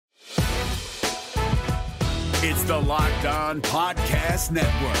It's the Locked On Podcast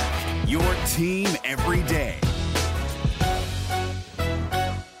Network, your team every day.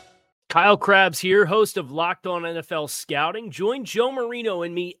 Kyle Krabs here, host of Locked On NFL Scouting. Join Joe Marino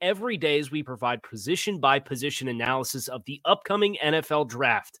and me every day as we provide position-by-position analysis of the upcoming NFL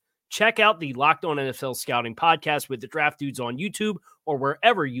Draft. Check out the Locked On NFL Scouting podcast with the Draft Dudes on YouTube or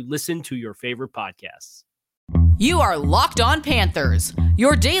wherever you listen to your favorite podcasts. You are Locked On Panthers,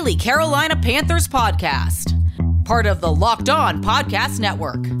 your daily Carolina Panthers podcast. Part of the Locked On Podcast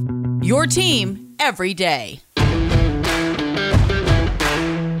Network, your team every day.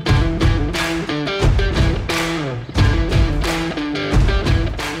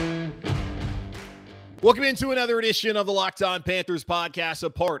 Welcome into another edition of the Locked On Panthers podcast, a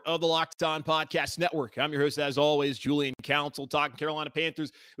part of the Locked On Podcast Network. I'm your host, as always, Julian Council, talking Carolina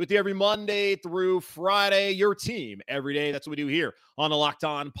Panthers with you every Monday through Friday, your team every day. That's what we do here on the Locked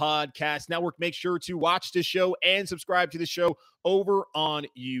On Podcast Network. Make sure to watch the show and subscribe to the show over on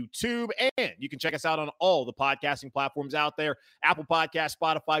YouTube. And you can check us out on all the podcasting platforms out there: Apple Podcasts,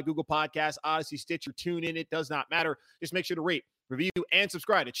 Spotify, Google Podcasts, Odyssey, Stitcher, TuneIn. It does not matter. Just make sure to rate, review, and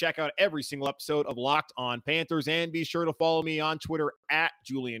subscribe to check out every single episode of Locked On Panthers. And be sure to follow me on Twitter at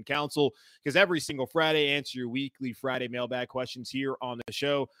Julian Council, because every single Friday I answer your weekly Friday mailbag questions here on the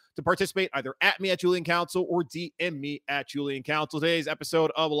show. To participate, either at me at Julian Council or DM me at Julian Council. Today's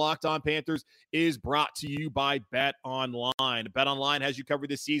episode of Locked On Panthers is brought to you by Bet Online. Bet Online has you covered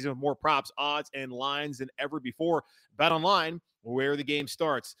this season with more props, odds, and lines than ever before. Bet Online, where the game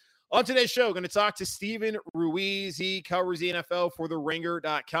starts. On today's show, we're going to talk to Steven Ruiz. He covers the NFL for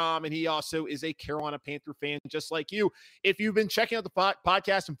TheRinger.com, and he also is a Carolina Panther fan just like you. If you've been checking out the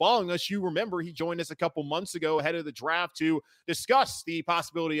podcast and following us, you remember he joined us a couple months ago ahead of the draft to discuss the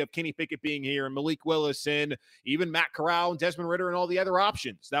possibility of Kenny Pickett being here and Malik Willis and even Matt Corral and Desmond Ridder and all the other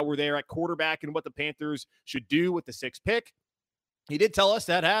options that were there at quarterback and what the Panthers should do with the sixth pick. He did tell us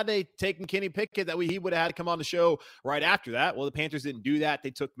that had they taken Kenny Pickett, that he would have had to come on the show right after that. Well, the Panthers didn't do that. They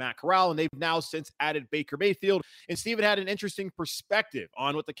took Matt Corral, and they've now since added Baker Mayfield. And Steven had an interesting perspective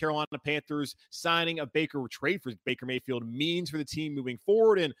on what the Carolina Panthers signing of Baker or trade for Baker Mayfield means for the team moving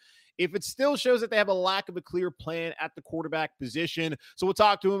forward, and if it still shows that they have a lack of a clear plan at the quarterback position. So we'll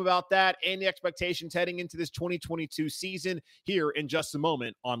talk to him about that and the expectations heading into this 2022 season here in just a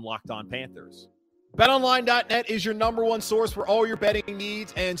moment on Locked On Panthers. BetOnline.net is your number one source for all your betting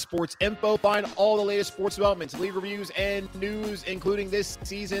needs and sports info. Find all the latest sports developments, league reviews, and news, including this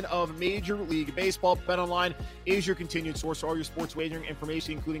season of Major League Baseball. BetOnline is your continued source for all your sports wagering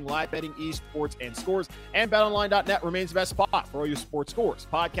information, including live betting, esports, and scores. And BetOnline.net remains the best spot for all your sports scores,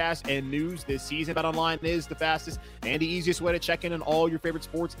 podcasts, and news this season. BetOnline is the fastest and the easiest way to check in on all your favorite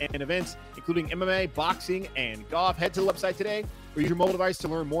sports and events, including MMA, boxing, and golf. Head to the website today or use your mobile device to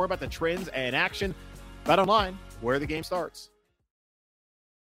learn more about the trends and action. Bet Online, where the game starts.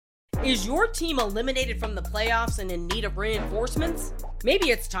 Is your team eliminated from the playoffs and in need of reinforcements?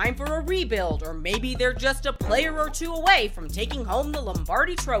 Maybe it's time for a rebuild, or maybe they're just a player or two away from taking home the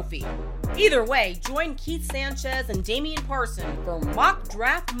Lombardi Trophy. Either way, join Keith Sanchez and Damian Parson for Mock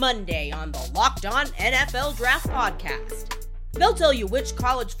Draft Monday on the Locked On NFL Draft Podcast. They'll tell you which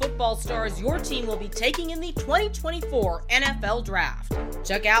college football stars your team will be taking in the 2024 NFL Draft.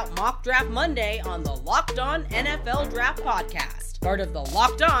 Check out Mock Draft Monday on the Locked On NFL Draft Podcast, part of the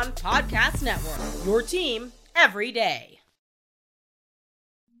Locked On Podcast Network, your team every day.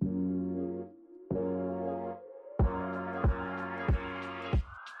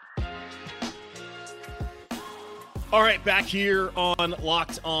 All right, back here on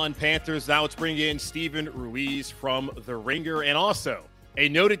Locked On Panthers. Now let's bring in Steven Ruiz from The Ringer, and also a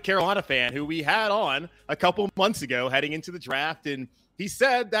noted Carolina fan who we had on a couple months ago heading into the draft. And he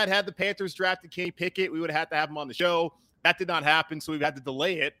said that had the Panthers drafted Kenny Pickett, we would have had to have him on the show. That did not happen, so we've had to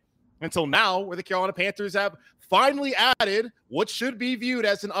delay it until now, where the Carolina Panthers have finally added what should be viewed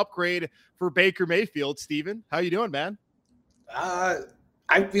as an upgrade for Baker Mayfield. Steven, how you doing, man? I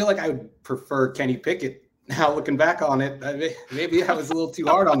feel like I would prefer Kenny Pickett. Now, looking back on it, maybe I was a little too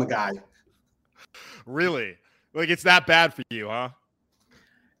hard on the guy. Really? Like, it's that bad for you, huh?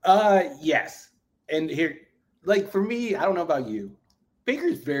 Yes. And here, like, for me, I don't know about you,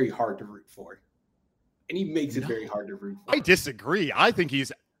 Baker's very hard to root for. And he makes it very hard to root for. I disagree. I think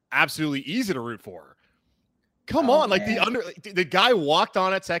he's absolutely easy to root for. Come on. Man. Like, the guy walked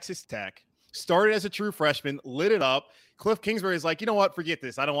on at Texas Tech, started as a true freshman, lit it up. Cliff Kingsbury is like, you know what? Forget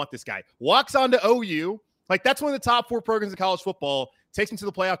this. I don't want this guy. Walks on to OU. Like, that's one of the top four programs in college football. Takes him to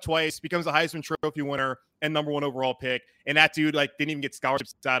the playoff twice, becomes a Heisman Trophy winner and number one overall pick. And that dude, like, didn't even get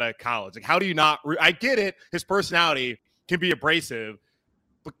scholarships out of college. Like, how do you not – I get it. His personality can be abrasive.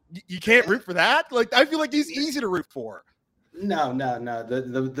 But you can't root for that? Like, I feel like he's easy to root for. No.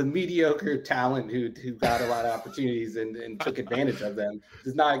 The mediocre talent who got a lot of opportunities and took advantage of them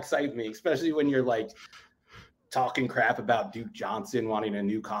does not excite me, especially when you're like talking crap about Duke Johnson wanting a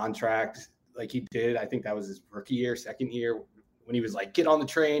new contract like he did. I think that was his rookie year, second year, when he was like, get on the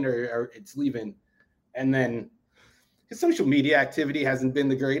train or it's leaving. And then his social media activity hasn't been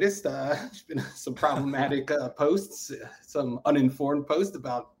the greatest. There's been some problematic posts, some uninformed posts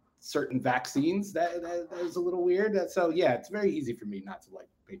about certain vaccines. That was a little weird. So, yeah, it's very easy for me not to like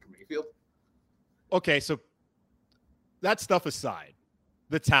Baker Mayfield. Okay, so that stuff aside,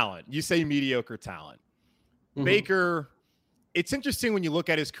 the talent. You say mediocre talent. Mm-hmm. Baker, it's interesting when you look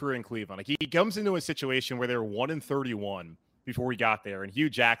at his career in Cleveland. Like, he comes into a situation where they're 1-31 before he got there, and Hugh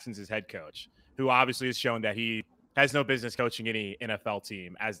Jackson's his head coach, who obviously has shown that he has no business coaching any NFL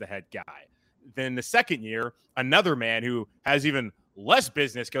team as the head guy. Then the second year, another man who has even less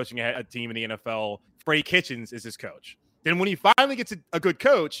business coaching a team in the NFL, Freddie Kitchens, is his coach. Then when he finally gets a good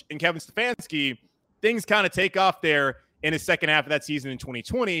coach in Kevin Stefanski, things kind of take off there in his second half of that season in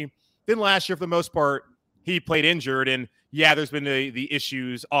 2020. Then last year, for the most part, he played injured. And yeah, there's been the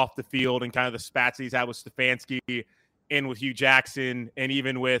issues off the field and kind of the spats he's had with Stefanski and with Hugh Jackson and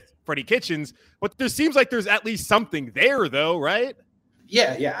even with Freddie Kitchens. But there seems like there's at least something there, though, right?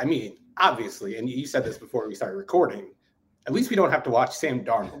 Yeah. I mean, obviously, and you said this before we started recording, at least we don't have to watch Sam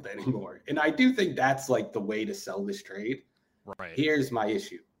Darnold anymore. And I do think that's like the way to sell this trade. Right. Here's my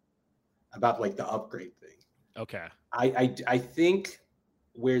issue about like the upgrade thing. Okay. I think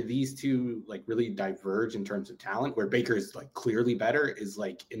where these two like really diverge in terms of talent, where Baker is like clearly better, is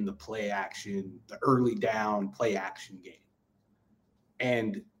like in the play action, the early down play action game.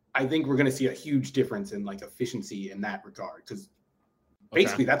 And I think we're going to see a huge difference in like efficiency in that regard, because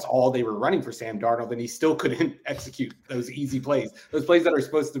basically that's all they were running for Sam Darnold, and he still couldn't execute those easy plays, those plays that are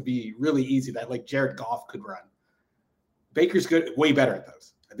supposed to be really easy that like Jared Goff could run. Baker's good, way better at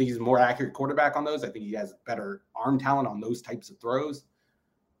those. I think he's a more accurate quarterback on those. I think he has better arm talent on those types of throws.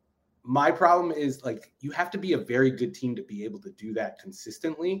 My problem is like you have to be a very good team to be able to do that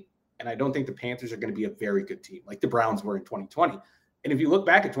consistently. And I don't think the Panthers are going to be a very good team like the Browns were in 2020. And if you look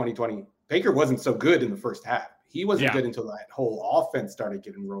back at 2020, Baker wasn't so good in the first half. He wasn't good until that whole offense started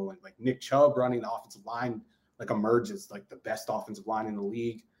getting rolling. Like Nick Chubb running the offensive line, like emerged as like the best offensive line in the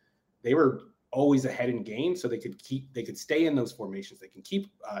league. They were always ahead in games, so they could stay in those formations. They can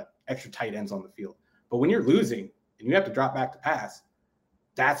keep extra tight ends on the field. But when you're losing and you have to drop back to pass,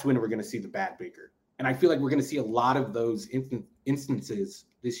 that's when we're going to see the bad Baker. And I feel like we're going to see a lot of those instances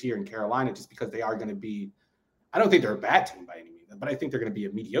this year in Carolina, just because they are going to be, I don't think they're a bad team by any means, but I think they're going to be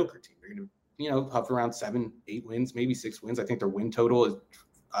a mediocre team. They're going to, hover around 7-8 wins, maybe 6 wins. I think their win total is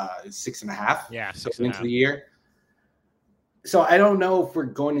 6.5. Yeah, 6.5 into the year. So I don't know if we're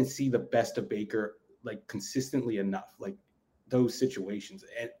going to see the best of Baker like consistently enough, like those situations.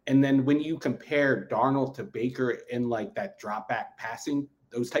 And then when you compare Darnold to Baker in like that drop back passing,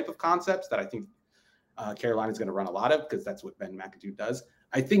 those type of concepts that I think Carolina's going to run a lot of, because that's what Ben McAdoo does.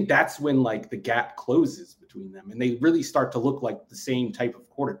 I think that's when like the gap closes between them and they really start to look like the same type of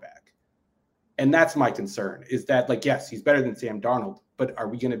quarterback. And that's my concern, is that like, yes, he's better than Sam Darnold, but are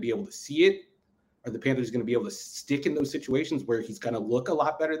we going to be able to see it? Are the Panthers going to be able to stick in those situations where he's going to look a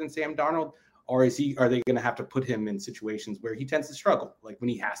lot better than Sam Darnold? Or are they going to have to put him in situations where he tends to struggle, like when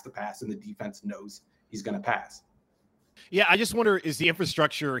he has to pass and the defense knows he's going to pass? Yeah, I just wonder, is the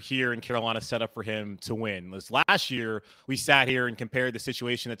infrastructure here in Carolina set up for him to win? Last year, we sat here and compared the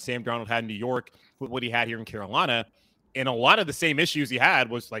situation that Sam Darnold had in New York with what he had here in Carolina. And a lot of the same issues he had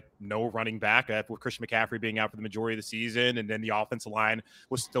was like no running back, with Christian McCaffrey being out for the majority of the season. And then the offensive line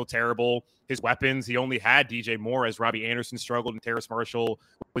was still terrible. His weapons, he only had DJ Moore, as Robbie Anderson struggled and Terrace Marshall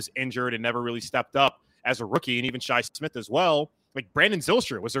was injured and never really stepped up as a rookie, and even Shi Smith as well. Like Brandon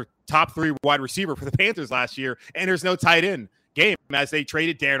Zylstra was their top 3 wide receiver for the Panthers last year, and there's no tight end game as they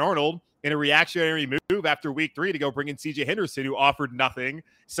traded Dan Arnold in a reactionary move after week 3 to go bring in CJ Henderson, who offered nothing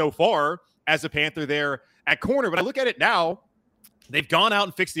so far as a Panther there at corner. But I look at it now, they've gone out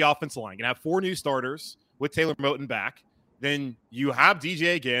and fixed the offensive line. You're going to have 4 new starters with Taylor Moton back. Then you have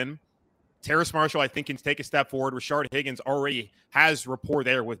DJ again. Terrace Marshall, I think, can take a step forward. Rashard Higgins already has rapport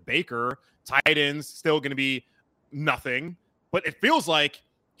there with Baker. Tight ends still going to be nothing. But it feels like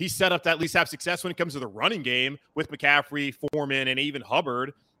he's set up to at least have success when it comes to the running game with McCaffrey, Foreman, and even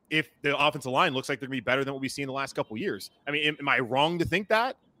Hubbard, if the offensive line looks like they're going to be better than what we've seen the last couple of years. I mean, am I wrong to think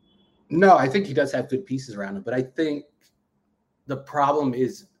that? No, I think he does have good pieces around him, but I think the problem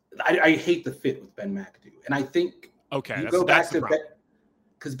is I hate the fit with Ben McAdoo. And I think you go back to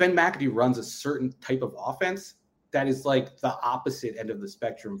because Ben McAdoo runs a certain type of offense that is like the opposite end of the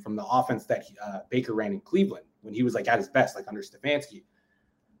spectrum from the offense that Baker ran in Cleveland when he was like at his best, like under Stefanski.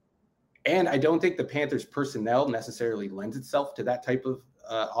 And I don't think the Panthers personnel necessarily lends itself to that type of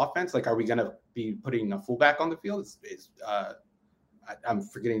offense. Like, are we going to be putting a fullback on the field? I'm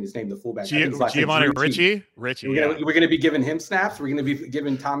forgetting his name, the fullback. Giovanni Richie. We're going to be giving him snaps. We're going to be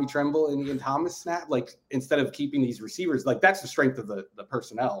giving Tommy Tremble and Ian Thomas snap. Like, instead of keeping these receivers, like that's the strength of the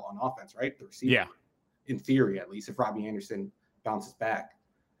personnel on offense, right? The receiver. Yeah. In theory, at least, if Robbie Anderson bounces back.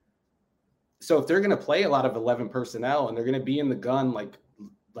 So if they're going to play a lot of 11 personnel and they're going to be in the gun, like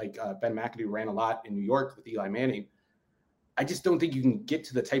Ben McAdoo ran a lot in New York with Eli Manning, I just don't think you can get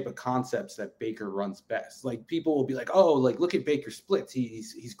to the type of concepts that Baker runs best. Like, people will be like, oh, like, look at Baker splits.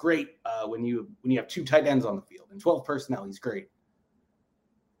 He's great when you have 2 tight ends on the field and 12 personnel. He's great.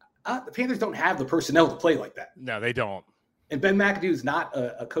 The Panthers don't have the personnel to play like that. No, they don't. And Ben McAdoo is not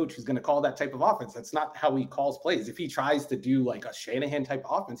a coach who's going to call that type of offense. That's not how he calls plays. If he tries to do like a Shanahan type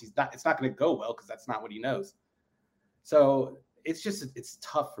offense, it's not going to go well because that's not what he knows. So it's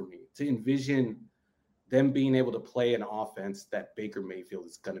tough for me to envision them being able to play an offense that Baker Mayfield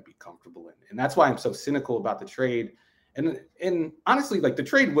is going to be comfortable in. And that's why I'm so cynical about the trade. And honestly, like, the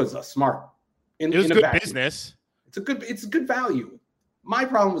trade was a smart. It was good business. It's a good value. My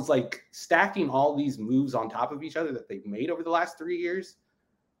problem was like stacking all these moves on top of each other that they've made over the last 3 years.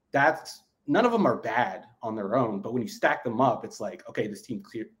 None of them are bad on their own, but when you stack them up, it's like, okay, this team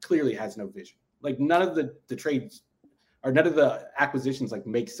clearly has no vision. Like, none of the trades or none of the acquisitions like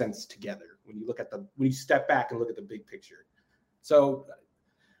make sense together when you step back and look at the big picture. So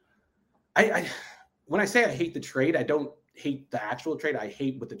when I say I hate the trade, I don't hate the actual trade. I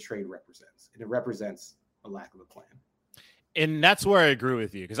hate what the trade represents, and it represents a lack of a plan. And that's where I agree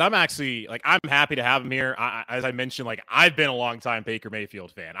with you, because I'm actually like, I'm happy to have him here. As I mentioned, like, I've been a long time Baker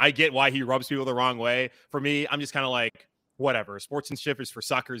Mayfield fan. I get why he rubs people the wrong way. For me, I'm just kind of like, whatever. Sportsmanship is for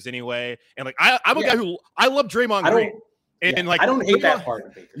suckers anyway. And like, I'm a guy who I love Draymond Green. And like, I don't hate that part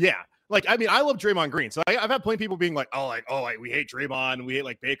of Baker. Yeah. Like, I mean, I love Draymond Green. So I've had plenty of people being like, we hate Draymond and we hate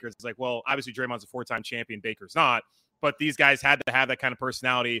like Baker. It's like, well, obviously Draymond's a 4-time champion. Baker's not. But these guys had to have that kind of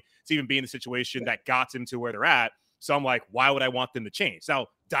personality to even be in the situation that got them to where they're at. So I'm like, why would I want them to change? Now,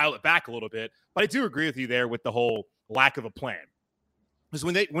 dial it back a little bit. But I do agree with you there with the whole lack of a plan. Because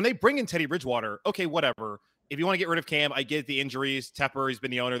when they bring in Teddy Bridgewater, okay, whatever. If you want to get rid of Cam, I get the injuries. Tepper, he's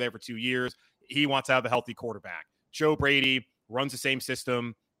been the owner there for 2 years. He wants to have a healthy quarterback. Joe Brady runs the same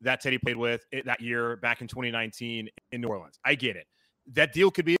system that Teddy played with that year back in 2019 in New Orleans. I get it. That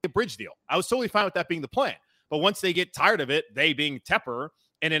deal could be a bridge deal. I was totally fine with that being the plan. But once they get tired of it, they being Tepper,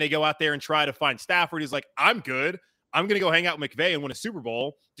 and then they go out there and try to find Stafford, he's like, I'm good. I'm going to go hang out with McVay and win a Super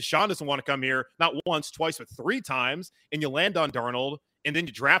Bowl. Deshaun doesn't want to come here not once, twice, but 3 times, and you land on Darnold, and then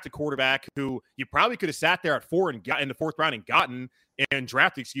you draft a quarterback who you probably could have sat there at 4 and got in the 4th round and gotten and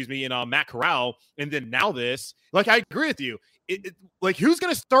drafted, in Matt Corral, and then now this. Like, I agree with you. Like, who's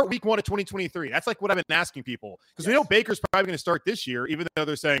going to start week 1 of 2023? That's like what I've been asking people, because we know Baker's probably going to start this year, even though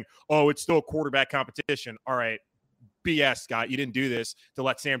they're saying, oh, it's still a quarterback competition. All right. BS, Scott. You didn't do this to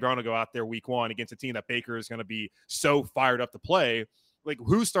let Sam Darnold go out there week 1 against a team that Baker is going to be so fired up to play. Like,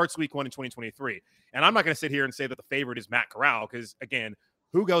 who starts week 1 in 2023? And I'm not going to sit here and say that the favorite is Matt Corral, because, again,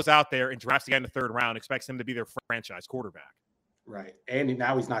 who goes out there and drafts a guy in the 3rd round, expects him to be their franchise quarterback? Right. And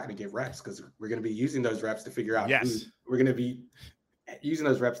now he's not going to get reps, because we're going to be using those reps to figure out who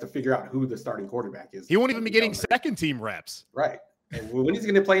the starting quarterback is. He won't even be getting second-team reps. Right. And when he's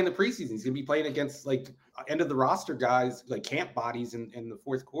going to play in the preseason, he's going to be playing against like end of the roster guys, like camp bodies in the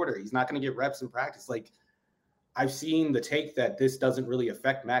 4th quarter. He's not going to get reps in practice. Like, I've seen the take that this doesn't really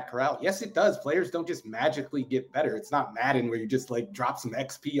affect Matt Corral. Yes, it does. Players don't just magically get better. It's not Madden where you just like drop some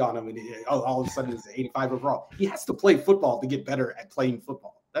XP on him and all of a sudden it's 85 overall. He has to play football to get better at playing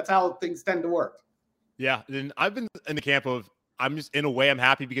football. That's how things tend to work. Yeah. And I've been in the camp of, I'm just, in a way, I'm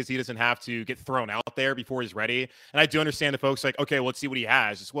happy because he doesn't have to get thrown out there before he's ready. And I do understand the folks like, okay, well, let's see what he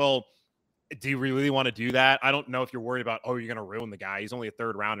has. It's, well, do you really want to do that? I don't know if you're worried about, you're going to ruin the guy. He's only a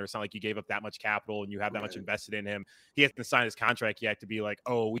 3rd rounder. It's not like you gave up that much capital and you have that much invested in him. He hasn't signed his contract yet to be like,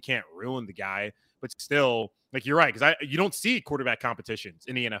 we can't ruin the guy. But still, like, you're right, because you don't see quarterback competitions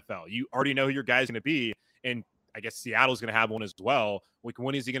in the NFL. You already know who your guy's going to be. And I guess Seattle's going to have one as well. Like,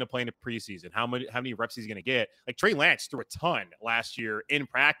 when is he going to play in the preseason? How many reps he's going to get? Like, Trey Lance threw a ton last year in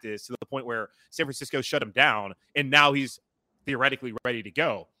practice to the point where San Francisco shut him down, and now he's theoretically ready to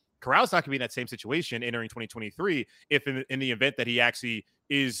go. Corral's not going to be in that same situation entering 2023 if in the event that he actually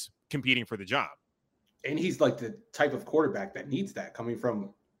is competing for the job. And he's like the type of quarterback that needs that, coming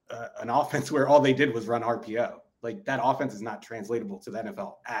from an offense where all they did was run RPO. Like, that offense is not translatable to the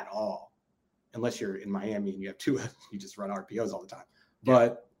NFL at all. unless you're in Miami and you have Tua, you just run RPOs all the time.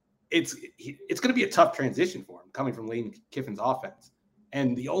 But it's going to be a tough transition for him coming from Lane Kiffin's offense.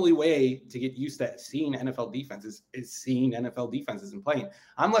 And the only way to get used to seeing NFL defenses is seeing NFL defenses and playing.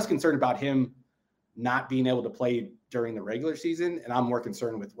 I'm less concerned about him not being able to play during the regular season. And I'm more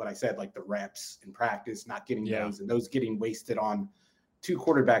concerned with what I said, like the reps in practice, not getting those, and those getting wasted on two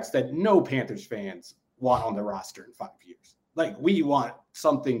quarterbacks that no Panthers fans want on the roster in 5 years. Like, we want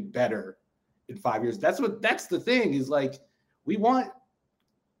something better in 5 years. That's the thing is, like, we want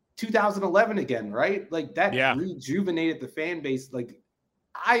 2011 again, right? Like, that rejuvenated the fan base. Like,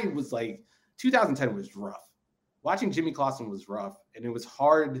 I was like, 2010 was rough. Watching Jimmy Clausen was rough, and it was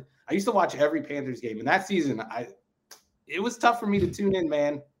hard. I used to watch every Panthers game, and that season, it was tough for me to tune in,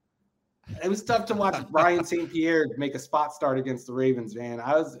 man. It was tough to watch Ryan St. Pierre make a spot start against the Ravens, man.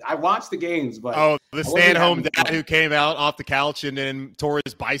 I watched the games, but the stay-at-home dad who came out off the couch and then tore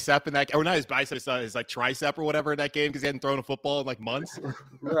his bicep in that, or not his bicep, his like tricep or whatever in that game because he hadn't thrown a football in like months.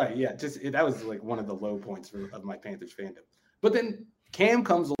 Right, yeah. That was like one of the low points of my Panthers fandom. But then Cam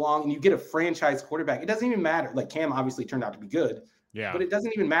comes along and you get a franchise quarterback. It doesn't even matter. Like, Cam obviously turned out to be good, but it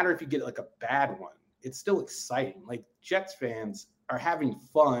doesn't even matter if you get like a bad one. It's still exciting. Like, Jets fans are having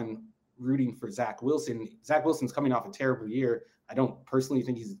fun rooting for Zach Wilson. Zach Wilson's coming off a terrible year. I don't personally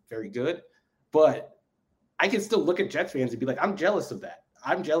think he's very good, but I can still look at Jets fans and be like, I'm jealous of that.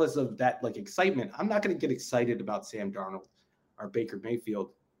 I'm jealous of that, like, excitement. I'm not going to get excited about Sam Darnold or Baker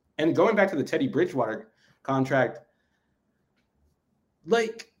Mayfield. And going back to the Teddy Bridgewater contract,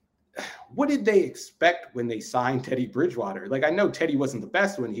 like, what did they expect when they signed Teddy Bridgewater? Like, I know Teddy wasn't the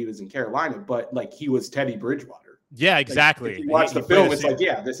best when he was in Carolina, but like, he was Teddy Bridgewater. Yeah, exactly. Like, if you watch the film, it's like,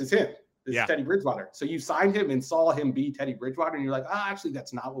 yeah, this is him. This is Teddy Bridgewater. So you signed him and saw him be Teddy Bridgewater, and you're like, actually,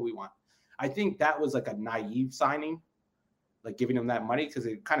 that's not what we want. I think that was like a naive signing, like giving him that money, because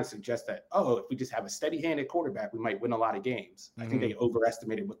it kind of suggests that, if we just have a steady-handed quarterback, we might win a lot of games. I think they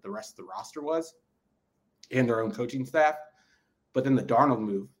overestimated what the rest of the roster was and their own coaching staff. But then the Darnold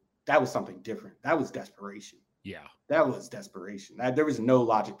move, that was something different. That was desperation. Yeah. That was desperation. There was no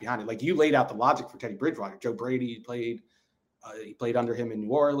logic behind it. Like, you laid out the logic for Teddy Bridgewater. Joe Brady he played under him in New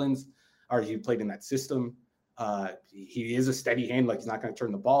Orleans, or he played in that system. He is a steady hand. Like, he's not going to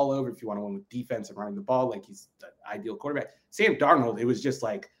turn the ball over. If you want to win with defense and running the ball, like, he's the ideal quarterback. Sam Darnold, it was just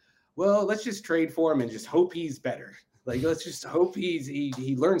like, well, let's just trade for him and just hope he's better. Like, let's just hope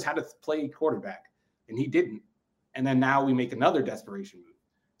he learns how to play quarterback. And he didn't. And then now we make another desperation move.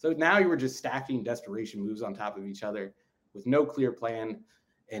 So now you were just stacking desperation moves on top of each other with no clear plan.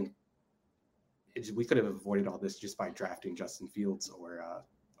 And we could have avoided all this just by drafting Justin Fields or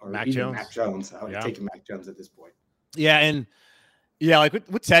Mac even Jones. Mac Jones. I would have taken Mac Jones at this point. Yeah, and like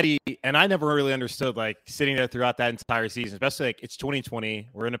with Teddy, and I never really understood, like, sitting there throughout that entire season, especially like, it's 2020,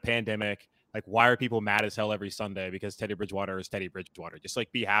 we're in a pandemic. Like, why are people mad as hell every Sunday because Teddy Bridgewater is Teddy Bridgewater? Just, like,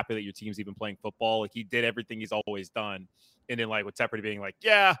 be happy that your team's even playing football. Like, he did everything he's always done. And then, like, with Tepper being like,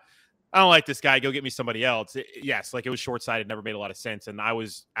 yeah, I don't like this guy. Go get me somebody else. Yes, like, it was short-sighted, never made a lot of sense. And I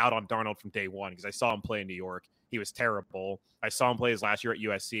was out on Darnold from day one because I saw him play in New York. He was terrible. I saw him play his last year at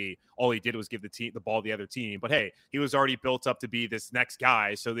USC. All he did was give the ball to the other team. But, hey, he was already built up to be this next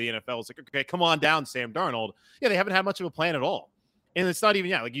guy. So the NFL was like, okay, come on down, Sam Darnold. Yeah, they haven't had much of a plan at all. And it's not even,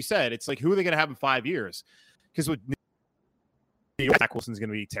 like you said, it's like, who are they going to have in 5 years? Because with Zach Wilson's going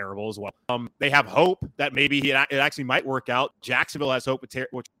to be terrible as well. They have hope that maybe it actually might work out. Jacksonville has hope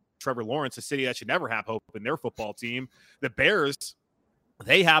with Trevor Lawrence, a city that should never have hope in their football team. The Bears,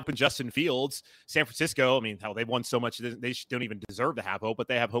 they have in Justin Fields. San Francisco, I mean, hell, they've won so much, they don't even deserve to have hope, but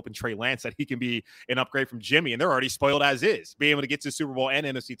they have hope in Trey Lance that he can be an upgrade from Jimmy, and they're already spoiled as is. Being able to get to the Super Bowl and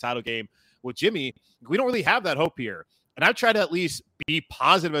NFC title game with Jimmy, we don't really have that hope here. And I try to at least be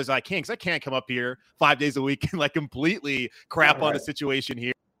positive as I can, because I can't come up here 5 days a week and like completely crap on the situation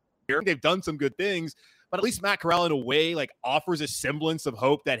here. They've done some good things, but at least Matt Corral in a way like offers a semblance of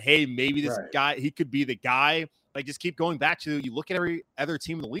hope that, hey, maybe this guy, he could be the guy. Like, just keep going back to, you look at every other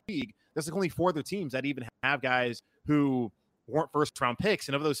team in the league, there's like only 4 other teams that even have guys who weren't first round picks.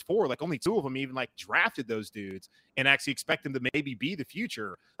 And of those 4, like only 2 of them even like drafted those dudes and actually expect them to maybe be the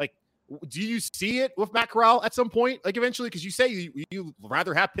future. Like, do you see it with Matt Corral at some point, like eventually? Because you say you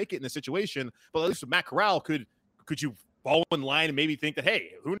rather have Pickett in the situation, but at least with Matt Corral, could you fall in line and maybe think that,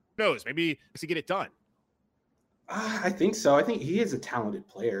 hey, who knows, maybe to get it done? I think so. I think he is a talented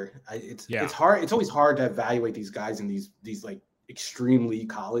player. It's hard. It's always hard to evaluate these guys in these like extremely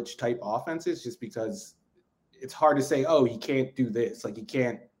college type offenses, just because it's hard to say, oh, he can't do this. Like, he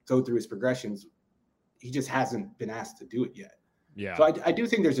can't go through his progressions. He just hasn't been asked to do it yet. Yeah. So I do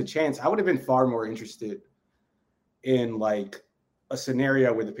think there's a chance. I would have been far more interested in like a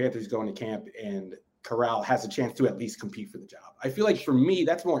scenario where the Panthers go into camp and Corral has a chance to at least compete for the job. I feel like for me,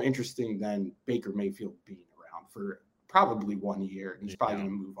 that's more interesting than Baker Mayfield being around for probably 1 year. And he's probably going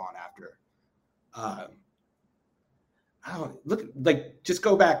to move on after. I don't look like just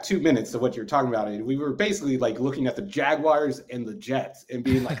go back 2 minutes to what you're talking about. And we were basically like looking at the Jaguars and the Jets and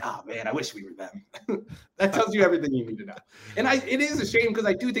being like, oh man, I wish we were them. That tells you everything you need to know. And it is a shame because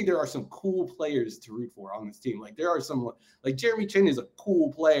I do think there are some cool players to root for on this team. Like there are some, like Jeremy Chin is a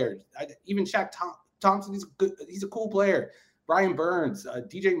cool player. Even Shaq Thompson, he's a cool player. Brian Burns,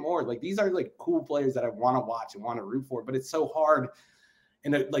 DJ Moore, like these are like cool players that I want to watch and want to root for, but it's so hard.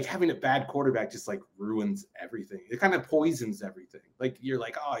 And like having a bad quarterback just like ruins everything. It kind of poisons everything. Like you're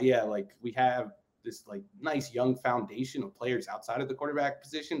like, oh yeah, like we have this like nice young foundation of players outside of the quarterback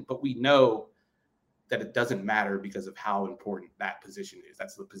position, but we know that it doesn't matter because of how important that position is.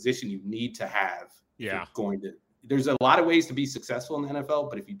 That's the position you need to have. Yeah. There's a lot of ways to be successful in the NFL,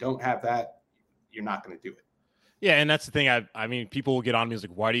 but if you don't have that, you're not going to do it. Yeah, and that's the thing. I mean, people will get on me like,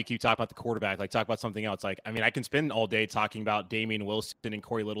 why do you keep talking about the quarterback? Like, talk about something else. Like, I mean, I can spend all day talking about Damian Wilson and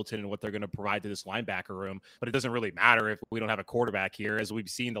Corey Littleton and what they're going to provide to this linebacker room, but it doesn't really matter if we don't have a quarterback here, as we've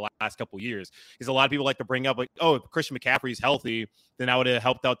seen the last couple of years. Because a lot of people like to bring up, like, oh, if Christian McCaffrey's healthy, then I would have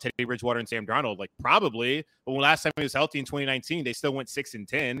helped out Teddy Bridgewater and Sam Darnold. Like, probably. But when last time he was healthy in 2019, they still went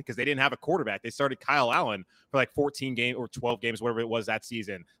 6-10 because they didn't have a quarterback. They started Kyle Allen for like 14 games or 12 games, whatever it was that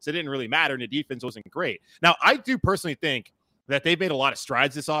season. So it didn't really matter, and the defense wasn't great. Now, I do personally think that they've made a lot of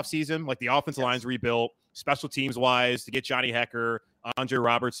strides this offseason. Like the offensive line's rebuilt, special teams wise, to get Johnny Hecker, Andre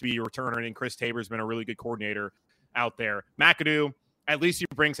Roberts to be a returner, and Chris Tabor's been a really good coordinator out there. McAdoo, at least he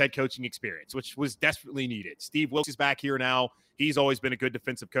brings head coaching experience, which was desperately needed. Steve Wilks is back here now. He's always been a good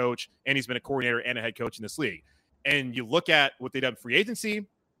defensive coach, and he's been a coordinator and a head coach in this league. And you look at what they've done free agency,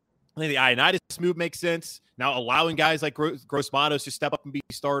 I think the Ioannidis move makes sense. Now allowing guys like Gross Matos to step up and be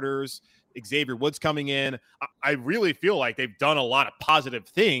starters, Xavier Woods coming in. I really feel like they've done a lot of positive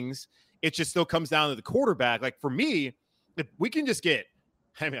things. It just still comes down to the quarterback. Like for me, if we can just get,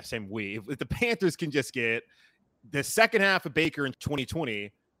 I mean, I'm saying if the Panthers can just get the second half of Baker in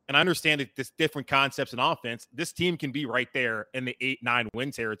 2020, and I understand that this different concepts in offense, this team can be right there in the 8-9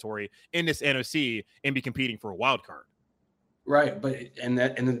 win territory in this NFC and be competing for a wild card. Right. But and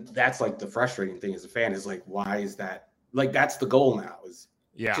then that's like the frustrating thing as a fan is like, why is that? Like, that's the goal now is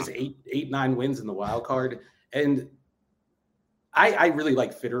just 8-9 wins in the wild card. And I really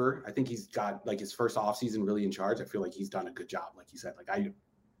like Fitterer. I think he's got like his first offseason really in charge. I feel like he's done a good job. Like you said, like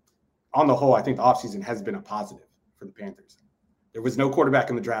on the whole, I think the offseason has been a positive for the Panthers. There was no quarterback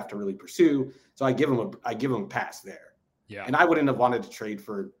in the draft to really pursue. So I give him a pass there. Yeah. And I wouldn't have wanted to trade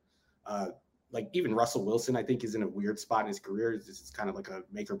for like even Russell Wilson, I think, is in a weird spot in his career. This is kind of like a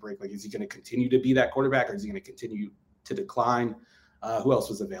make or break. Like, is he going to continue to be that quarterback or is he going to continue to decline? Who else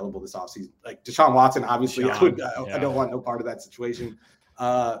was available this offseason? Like Deshaun Watson, obviously. I don't want no part of that situation.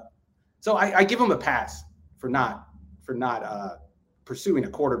 So I give him a pass for not pursuing a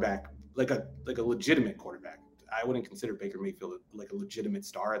quarterback, like a legitimate quarterback. I wouldn't consider Baker Mayfield like a legitimate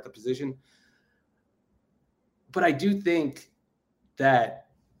star at the position. But I do think that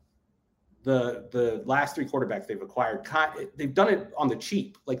the last three quarterbacks they've acquired, they've done it on the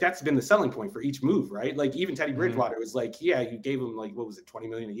cheap. Like that's been the selling point for each move, right? Like even Teddy Bridgewater was like, yeah, you gave him like, what was it, $20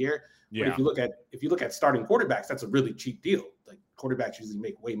 million a year? Yeah. But if you look at starting quarterbacks, that's a really cheap deal. Like quarterbacks usually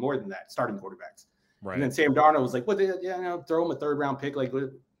make way more than that, starting quarterbacks. Right. And then Sam Darnold was like, throw him a third round pick. Like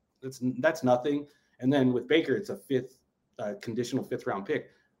that's nothing. And then with Baker, it's a conditional fifth round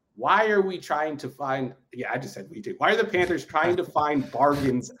pick. Why are we trying to find? Yeah, I just said we do. Why are the Panthers trying to find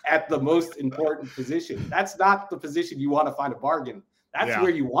bargains at the most important position? That's not the position you want to find a bargain. That's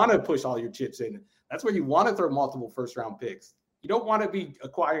where you want to push all your chips in. That's where you want to throw multiple first round picks. You don't want to be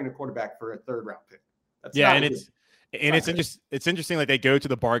acquiring a quarterback for a third round pick. It's interesting. Like they go to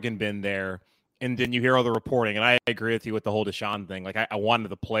the bargain bin there, and then you hear all the reporting. And I agree with you with the whole Deshaun thing. Like I wanted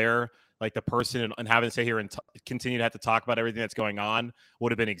the player. Like the person and having to sit here and continue to have to talk about everything that's going on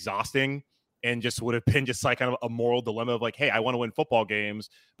would have been exhausting and just would have been just like kind of a moral dilemma of like, hey, I want to win football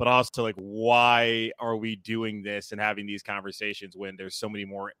games, but also like, why are we doing this and having these conversations when there's so many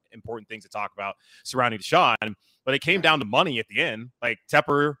more important things to talk about surrounding Deshaun? But it came down to money at the end. Like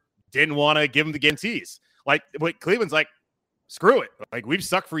Tepper didn't want to give him the guarantees. Like what Cleveland's like, screw it. Like we've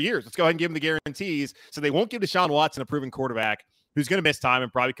sucked for years. Let's go ahead and give him the guarantees. So they won't give Deshaun Watson a proven quarterback who's going to miss time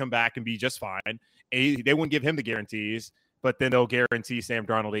and probably come back and be just fine. And they wouldn't give him the guarantees, but then they'll guarantee Sam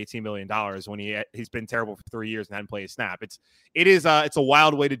Darnold $18 million when he's been terrible for 3 years and hadn't played a snap. It's a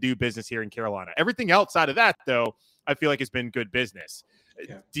wild way to do business here in Carolina. Everything outside of that, though, I feel like has been good business.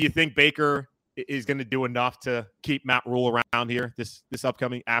 Yeah. Do you think Baker is going to do enough to keep Matt Rule around here this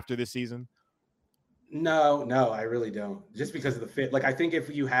upcoming after this season? No, I really don't. Just because of the fit. Like, I think if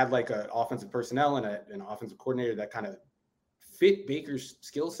you had like an offensive personnel and an offensive coordinator that kind of fit Baker's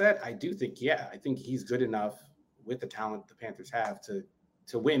skill set, I do think, I think he's good enough with the talent the Panthers have to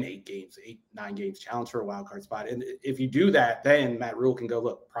win 9 games, challenge for a wild card spot. And if you do that, then Matt Rule can go,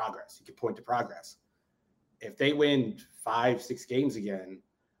 look, progress. You can point to progress. If they win 5-6 games again,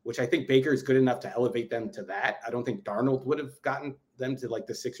 which I think Baker is good enough to elevate them to that. I don't think Darnold would have gotten them to like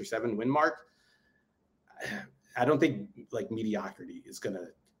the 6 or 7 win mark. I don't think like mediocrity is gonna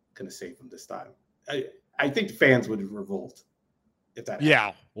save them this time. I think fans would revolt if that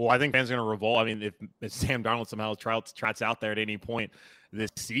happened. Well, I think fans are gonna revolt. I mean, if Sam Darnold somehow trots out there at any point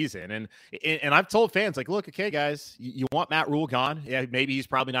this season, and I've told fans like, look, okay, guys, you want Matt Rule gone? Yeah, maybe he's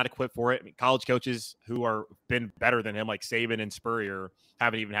probably not equipped for it. I mean, college coaches who are been better than him, like Saban and Spurrier,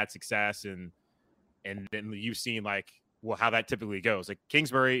 haven't even had success, and then you've seen like, well, how that typically goes. Like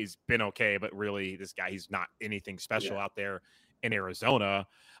Kingsbury has been okay, but really this guy, he's not anything special out there in Arizona.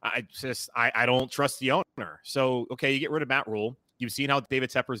 I don't trust the owner. So, okay, you get rid of Matt Rule. You've seen how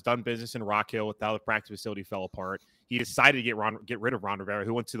David Tepper's done business in Rock Hill with how the practice facility fell apart. He decided to get rid of Ron Rivera,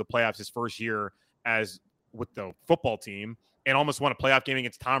 who went to the playoffs his first year with the football team and almost won a playoff game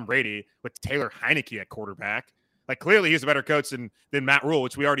against Tom Brady with Taylor Heineke at quarterback. Like, clearly he's a better coach than Matt Rule,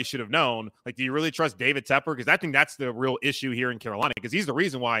 which we already should have known. Like, do you really trust David Tepper? Because I think that's the real issue here in Carolina, because he's the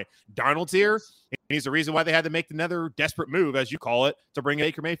reason why Darnold's here, and he's the reason why they had to make another desperate move, as you call it, to bring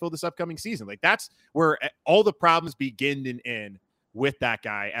Baker Mayfield this upcoming season. Like, that's where all the problems begin and end with that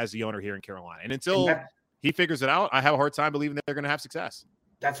guy as the owner here in Carolina. And until he figures it out, I have a hard time believing that they're going to have success.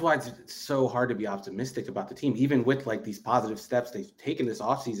 That's why it's so hard to be optimistic about the team, even with like these positive steps they've taken this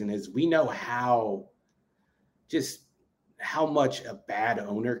offseason. Is we know how much a bad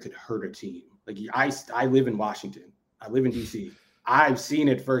owner could hurt a team. Like I live in Washington. I live in DC. I've seen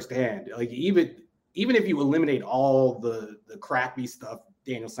it firsthand. Like even if you eliminate all the crappy stuff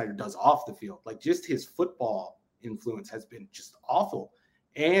Daniel Snyder does off the field, like just his football influence has been just awful.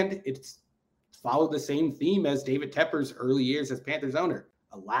 And it's followed the same theme as David Tepper's early years as Panthers owner,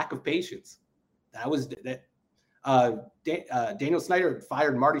 a lack of patience. Daniel Snyder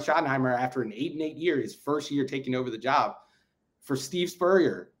fired Marty Schottenheimer after an 8-8 year, his first year taking over the job, for Steve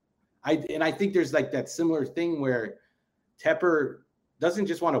Spurrier. I think there's like that similar thing where Tepper doesn't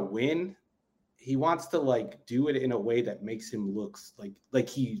just want to win. He wants to like do it in a way that makes him look like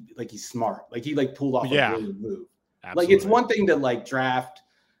he's smart. Like he like pulled off a brilliant move. Absolutely. Like it's one thing to like draft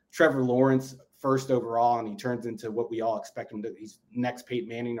Trevor Lawrence first overall and he turns into what we all expect him to. He's next Peyton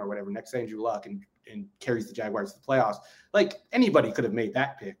Manning or whatever, next Andrew Luck, and carries the Jaguars to the playoffs. Like anybody could have made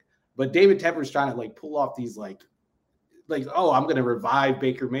that pick. But David Tepper's trying to like pull off these like, oh, I'm going to revive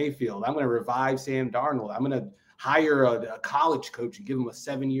Baker Mayfield. I'm going to revive Sam Darnold. I'm going to hire a college coach and give him a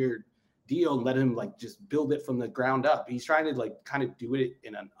 7-year deal and let him like just build it from the ground up. He's trying to like kind of do it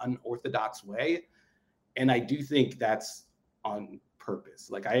in an unorthodox way. And I do think that's on purpose.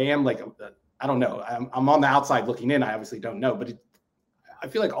 Like I am like, I don't know. I'm on the outside looking in. I obviously don't know, but I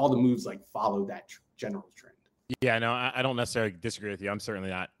feel like all the moves like follow that general trend. Yeah, no, I don't necessarily disagree with you. I'm certainly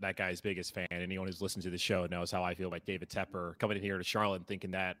not that guy's biggest fan. Anyone who's listened to the show knows how I feel about David Tepper coming in here to Charlotte and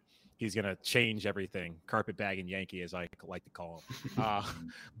thinking that he's going to change everything. Carpetbagging Yankee, as I like to call him.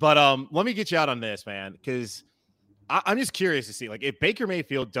 But let me get you out on this, man, because I'm just curious to see, like, if Baker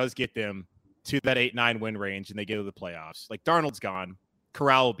Mayfield does get them to that 8-9 win range and they get to the playoffs, like Darnold's gone,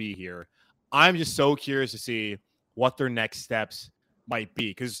 Corral will be here. I'm just so curious to see what their next steps might be,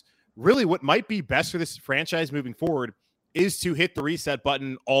 because really what might be best for this franchise moving forward is to hit the reset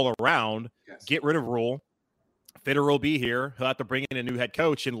button all around, get rid of Rule. Fitter will be here. He'll have to bring in a new head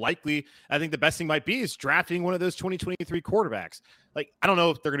coach. And likely, I think the best thing might be is drafting one of those 2023 quarterbacks. Like, I don't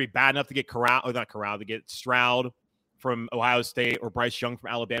know if they're going to be bad enough to get to get Stroud from Ohio State or Bryce Young from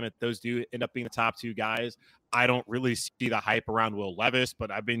Alabama. Those do end up being the top two guys. I don't really see the hype around Will Levis,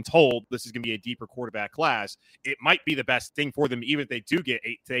 but I've been told this is going to be a deeper quarterback class. It might be the best thing for them, even if they do get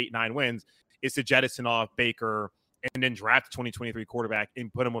 8-9 wins, is to jettison off Baker and then draft a 2023 quarterback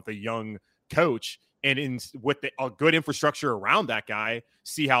and put him with a young coach and with a good infrastructure around that guy,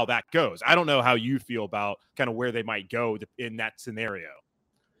 see how that goes. I don't know how you feel about kind of where they might go in that scenario.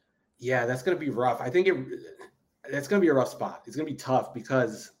 Yeah, that's going to be rough. I think that's going to be a rough spot. It's going to be tough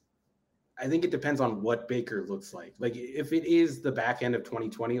because I think it depends on what Baker looks like. Like if it is the back end of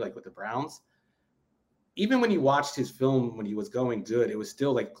 2020, like with the Browns, even when you watched his film when he was going good, it was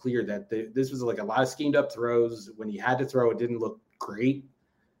still like clear that this was like a lot of schemed up throws. When he had to throw, it didn't look great.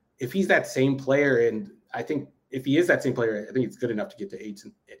 If he's that same player, and I think if he is that same player, I think it's good enough to get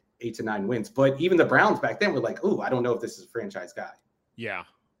to 8 to 9 wins. But even the Browns back then were like, oh, I don't know if this is a franchise guy. Yeah.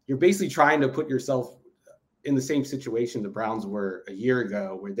 You're basically trying to put yourself in the same situation the Browns were a year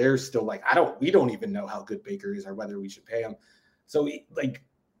ago, where they're still like, we don't even know how good Baker is or whether we should pay him. So like,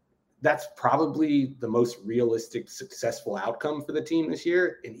 that's probably the most realistic, successful outcome for the team this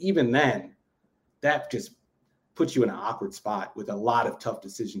year. And even then, that just puts you in an awkward spot with a lot of tough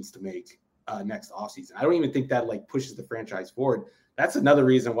decisions to make next offseason. I don't even think that like pushes the franchise forward. That's another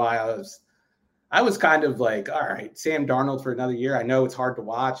reason why I was kind of like, all right, Sam Darnold for another year. I know it's hard to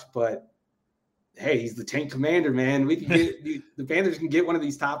watch, but hey, he's the tank commander, man. We can get the Panthers can get one of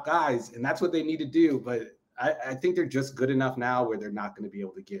these top guys, and that's what they need to do. But I think they're just good enough now where they're not going to be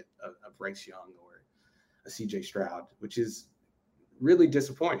able to get a Bryce Young or a CJ Stroud, which is really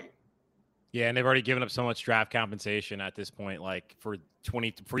disappointing. Yeah, and they've already given up so much draft compensation at this point. Like for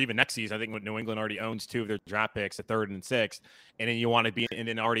even next season, I think New England already owns 2 of their draft picks, the 3rd and 6th, and then you want to be, and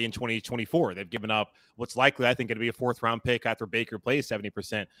then already in 2024, they've given up what's likely, I think, going to be a 4th round pick after Baker plays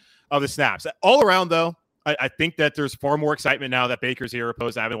 70% of the snaps. All around, though, I think that there's far more excitement now that Baker's here,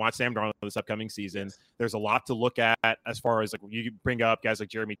 opposed to having watched Sam Darnold this upcoming season. There's a lot to look at as far as like you bring up guys like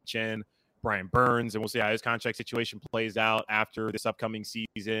Jeremy Chin, Brian Burns, and we'll see how his contract situation plays out after this upcoming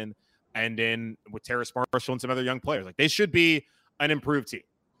season. And then with Terrace Marshall and some other young players, like they should be an improved team.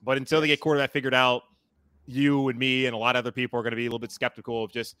 But until they get quarterback figured out, you and me and a lot of other people are going to be a little bit skeptical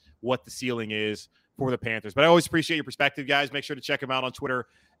of just what the ceiling is for the Panthers. But I always appreciate your perspective, guys. Make sure to check him out on Twitter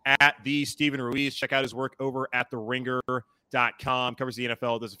at the Stephen Ruiz. Check out his work over at theringer.com. Covers the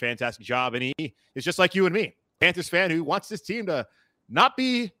NFL, does a fantastic job. And he is just like you and me, Panthers fan who wants this team to not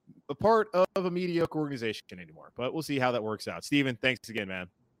be a part of a mediocre organization anymore. But we'll see how that works out. Stephen, thanks again, man.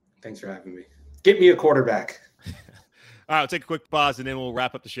 Thanks for having me. Get me a quarterback. All right, we'll take a quick pause, and then we'll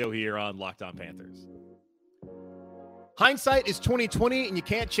wrap up the show here on Locked On Panthers. Hindsight is 20/20, and you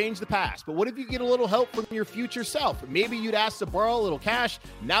can't change the past. But what if you get a little help from your future self? Maybe you'd ask to borrow a little cash.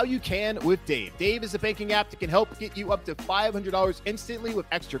 Now you can with Dave. Dave is a banking app that can help get you up to $500 instantly with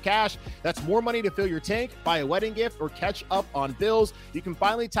extra cash. That's more money to fill your tank, buy a wedding gift, or catch up on bills. You can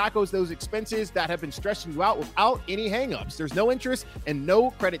finally tackle those expenses that have been stressing you out without any hangups. There's no interest and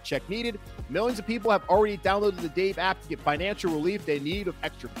no credit check needed. Millions of people have already downloaded the Dave app to get financial relief they need with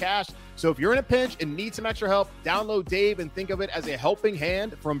extra cash. So if you're in a pinch and need some extra help, download Dave and think of it as a helping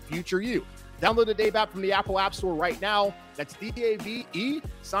hand from future you. Download the Dave app from the Apple App Store right now. That's DAVE.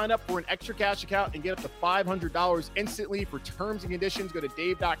 Sign up for an extra cash account and get up to $500 instantly. For terms and conditions, go to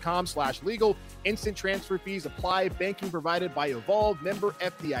dave.com/legal. Instant transfer fees apply. Banking provided by Evolve, member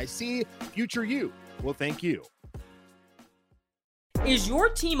FDIC. Future you will thank you. Is your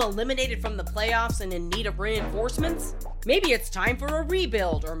team eliminated from the playoffs and in need of reinforcements? Maybe it's time for a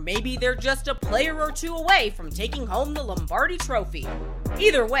rebuild, or maybe they're just a player or 2 away from taking home the Lombardi Trophy.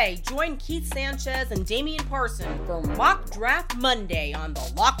 Either way, join Keith Sanchez and Damian Parson for Mock Draft Monday on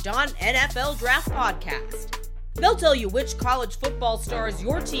the Locked On NFL Draft Podcast. They'll tell you which college football stars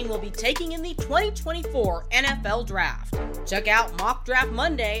your team will be taking in the 2024 NFL Draft. Check out Mock Draft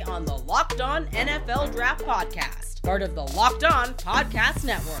Monday on the Locked On NFL Draft Podcast, part of the Locked On Podcast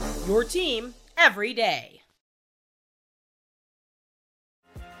Network. Your team every day.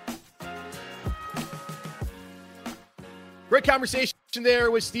 Great conversation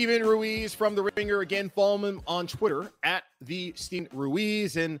there with Stephen Ruiz from The Ringer. Again, follow him on Twitter at the Stephen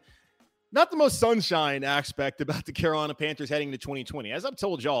Ruiz. And not the most sunshine aspect about the Carolina Panthers heading to 2020. As I've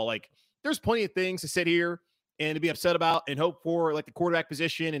told y'all, like, there's plenty of things to sit here and to be upset about and hope for, like the quarterback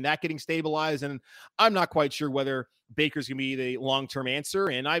position and that getting stabilized. And I'm not quite sure whether Baker's going to be the long-term answer.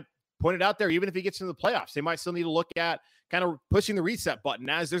 And I pointed out there, even if he gets into the playoffs, they might still need to look at kind of pushing the reset button,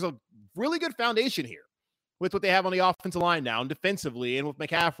 as there's a really good foundation here with what they have on the offensive line now and defensively and with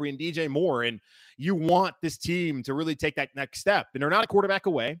McCaffrey and DJ Moore. And you want this team to really take that next step. And they're not a quarterback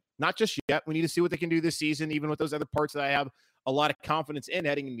away, not just yet. We need to see what they can do this season, even with those other parts that I have a lot of confidence in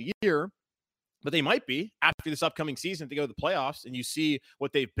heading into the year. But they might be after this upcoming season to go to the playoffs, and you see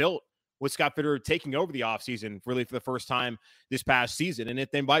what they've built with Scott Fitterer taking over the offseason really for the first time this past season. And if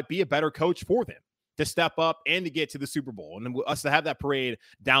they might be a better coach for them to step up and to get to the Super Bowl, and then us to have that parade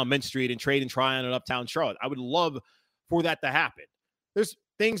down Mint Street and Trade and Tryon in Uptown Charlotte. I would love for that to happen. There's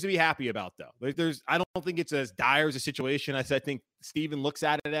things to be happy about, though. I don't think it's as dire as a situation as I think Steven looks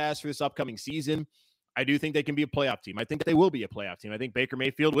at it as for this upcoming season. I do think they can be a playoff team. I think that they will be a playoff team. I think Baker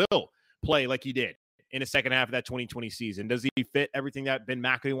Mayfield will play like he did in the second half of that 2020 season. Does he fit everything that Ben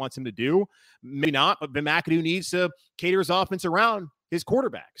McAdoo wants him to do? Maybe not, but Ben McAdoo needs to cater his offense around his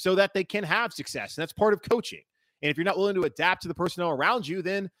quarterback so that they can have success. And that's part of coaching. And if you're not willing to adapt to the personnel around you,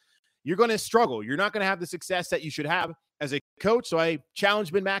 then you're going to struggle. You're not going to have the success that you should have as a coach. So I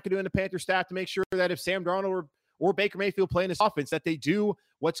challenged Ben McAdoo and the Panthers staff to make sure that if Sam Darnold or Baker Mayfield play in this offense, that they do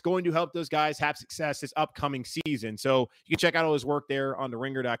what's going to help those guys have success this upcoming season. So you can check out all his work there on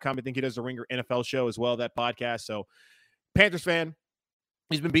theringer.com. I think he does the Ringer NFL show as well, that podcast. So Panthers fan,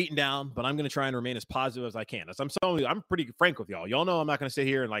 he's been beaten down, but I'm going to try and remain as positive as I can. As I'm pretty frank with y'all. Y'all know I'm not going to sit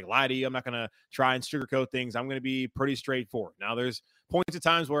here and like lie to you. I'm not going to try and sugarcoat things. I'm going to be pretty straightforward. Now, there's points of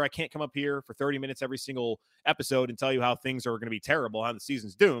times where I can't come up here for 30 minutes every single episode and tell you how things are going to be terrible, how the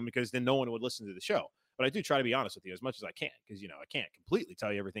season's doomed, because then no one would listen to the show. But I do try to be honest with you as much as I can, because, I can't completely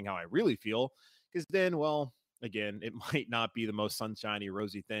tell you everything how I really feel, because then, well, again, it might not be the most sunshiny,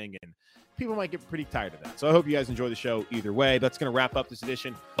 rosy thing, and people might get pretty tired of that. So I hope you guys enjoy the show either way. That's going to wrap up this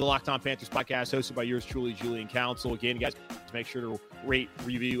edition of the Locked On Panthers podcast, hosted by yours truly, Julian Council. Again, guys, to make sure to rate,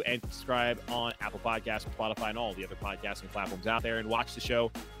 review, and subscribe on Apple Podcasts, Spotify, and all the other podcasting platforms out there, and watch the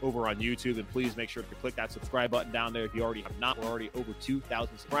show over on YouTube. And please make sure to click that subscribe button down there if you already have not. We're already over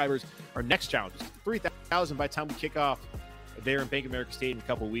 2,000 subscribers. Our next challenge is 3,000 by the time we kick off there in Bank of America Stadium in a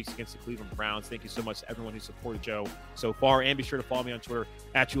couple of weeks against the Cleveland Browns. Thank you so much to everyone who supported Joe so far. And be sure to follow me on Twitter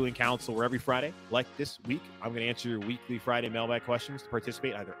at Julian Council, where every Friday, like this week, I'm going to answer your weekly Friday mailbag questions. To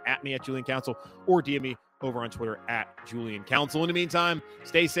participate, either at me at Julian Council or DM me over on Twitter at Julian Council. In the meantime,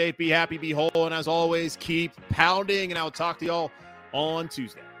 stay safe, be happy, be whole, and as always, keep pounding. And I'll talk to y'all on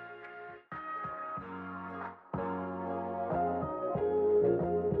Tuesday.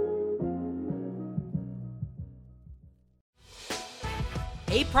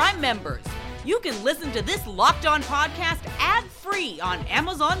 Hey, Prime members, you can listen to this Locked On podcast ad-free on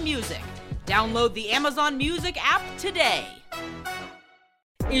Amazon Music. Download the Amazon Music app today.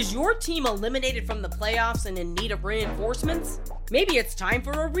 Is your team eliminated from the playoffs and in need of reinforcements? Maybe it's time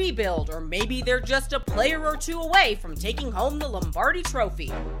for a rebuild, or maybe they're just a player or two away from taking home the Lombardi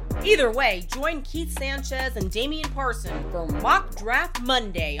Trophy. Either way, join Keith Sanchez and Damian Parson for Mock Draft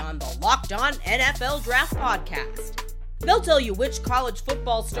Monday on the Locked On NFL Draft Podcast. They'll tell you which college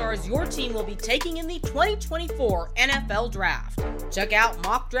football stars your team will be taking in the 2024 NFL Draft. Check out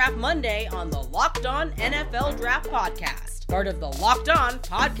Mock Draft Monday on the Locked On NFL Draft Podcast, part of the Locked On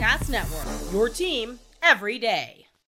Podcast Network. Your team every day.